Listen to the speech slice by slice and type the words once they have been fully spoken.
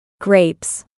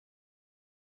grapes,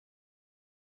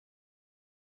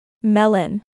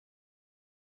 melon,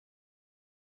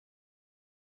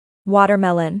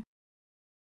 watermelon,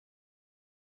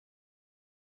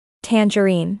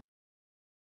 tangerine,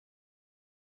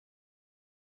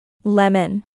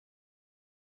 lemon,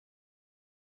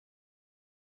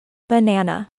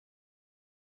 banana,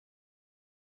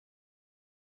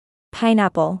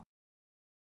 pineapple,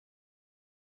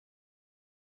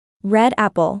 red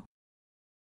apple,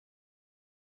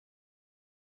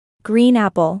 green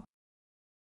apple,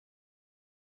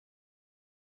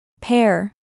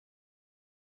 pear,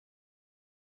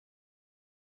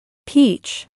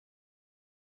 peach,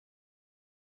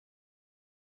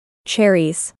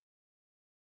 cherries,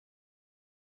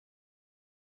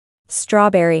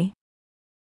 strawberry,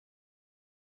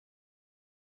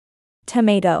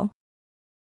 tomato,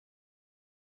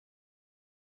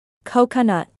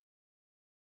 coconut,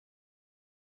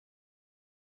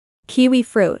 kiwi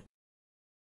fruit,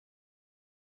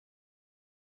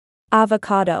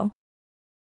 avocado,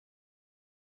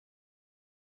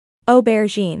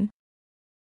 aubergine,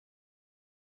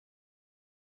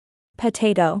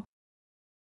 potato,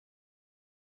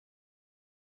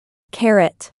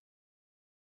 carrot,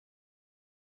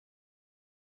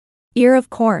 ear of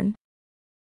corn,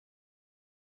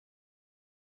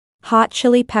 hot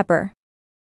chili pepper,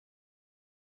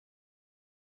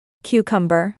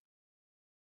 cucumber,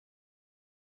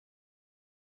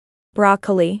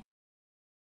 broccoli,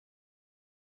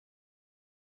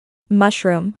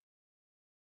 mushroom,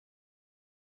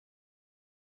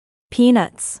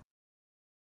 peanuts,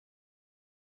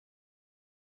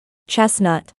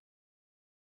 chestnut,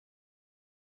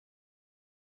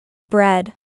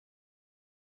 bread,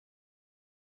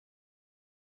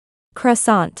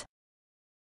 croissant,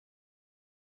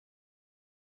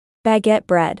 baguette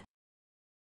bread,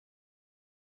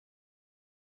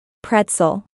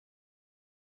 pretzel,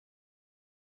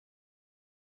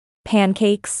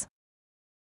 pancakes,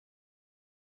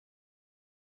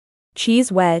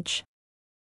 cheese wedge,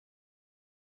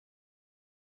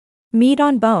 meat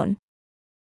on bone,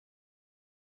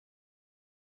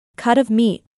 cut of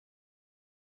meat,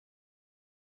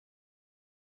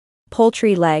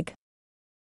 poultry leg,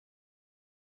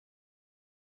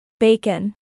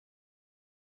 bacon,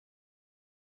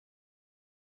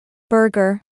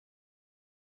 burger,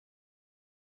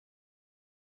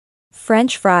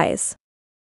 French fries,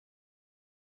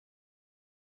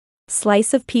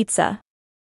 slice of pizza,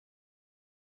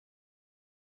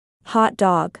 hot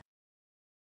dog,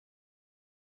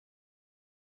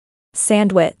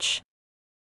 sandwich,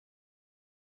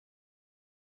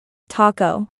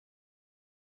 taco,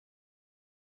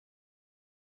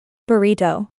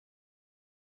 burrito,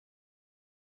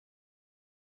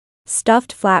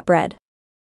 stuffed flatbread,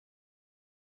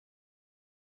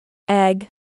 egg,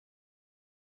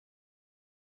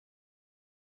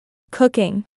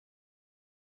 cooking,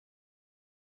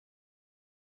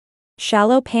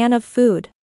 shallow pan of food,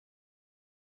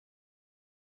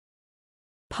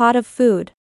 pot of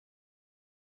food,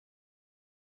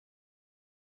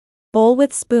 bowl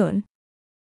with spoon,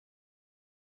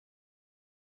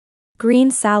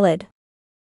 green salad,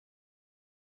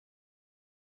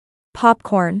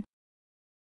 popcorn,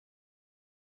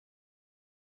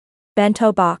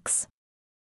 bento box,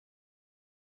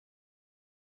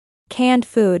 canned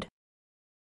food,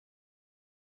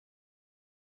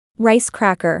 rice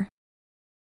cracker,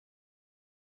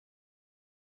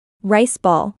 rice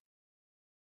ball,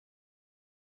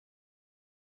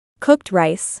 cooked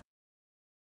rice,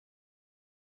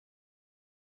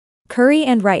 curry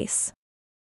and rice,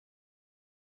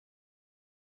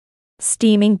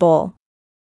 steaming bowl,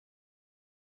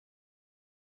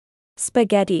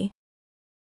 spaghetti,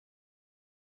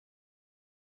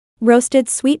 roasted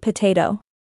sweet potato,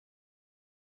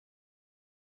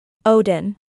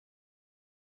 oden,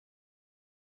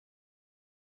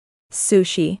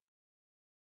 sushi,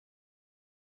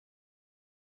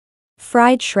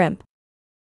 fried shrimp,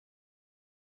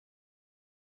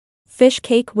 fish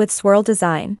cake with swirl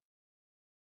design,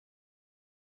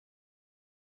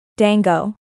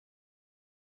 dango,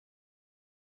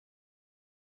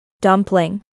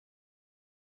 dumpling,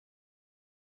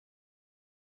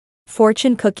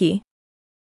 fortune cookie,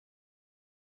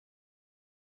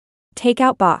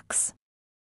 takeout box,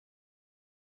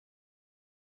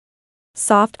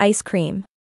 soft ice cream,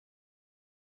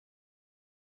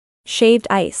 shaved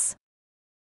ice,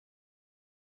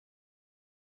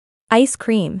 ice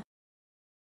cream,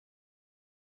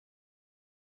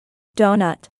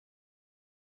 donut,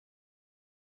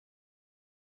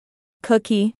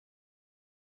 cookie,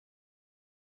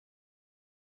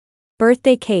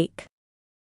 birthday cake,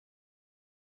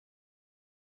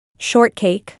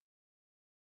 Shortcake.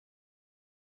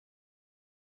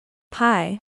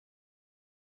 Pie.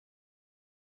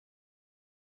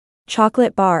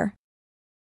 Chocolate bar.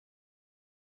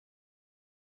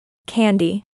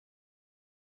 Candy.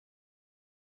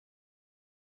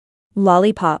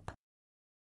 Lollipop.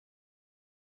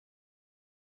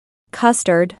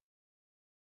 Custard.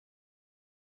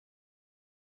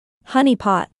 Honey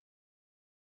pot.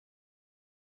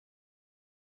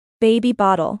 Baby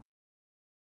bottle.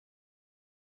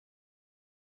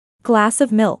 Glass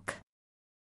of milk.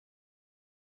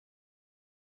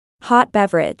 Hot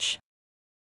beverage.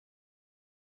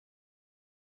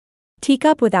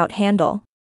 Teacup without handle.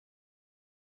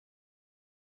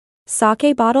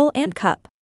 Sake bottle and cup.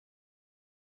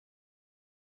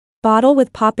 Bottle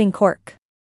with popping cork.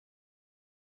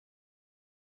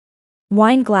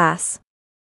 Wine glass.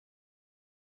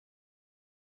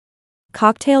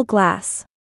 Cocktail glass.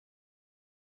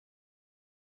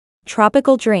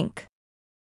 Tropical drink.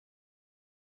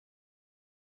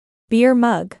 Beer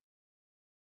mug.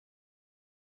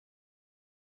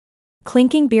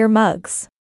 Clinking beer mugs.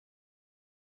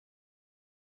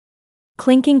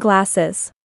 Clinking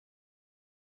glasses.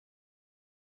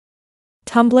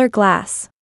 Tumbler glass.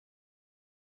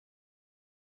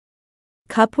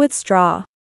 Cup with straw.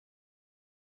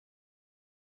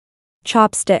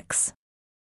 Chopsticks.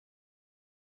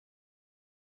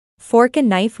 Fork and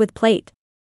knife with plate.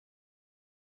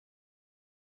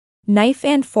 Knife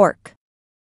and fork.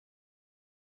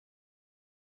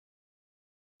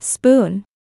 Spoon.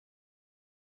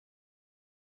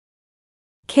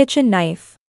 Kitchen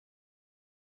knife.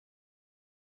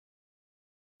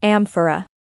 Amphora.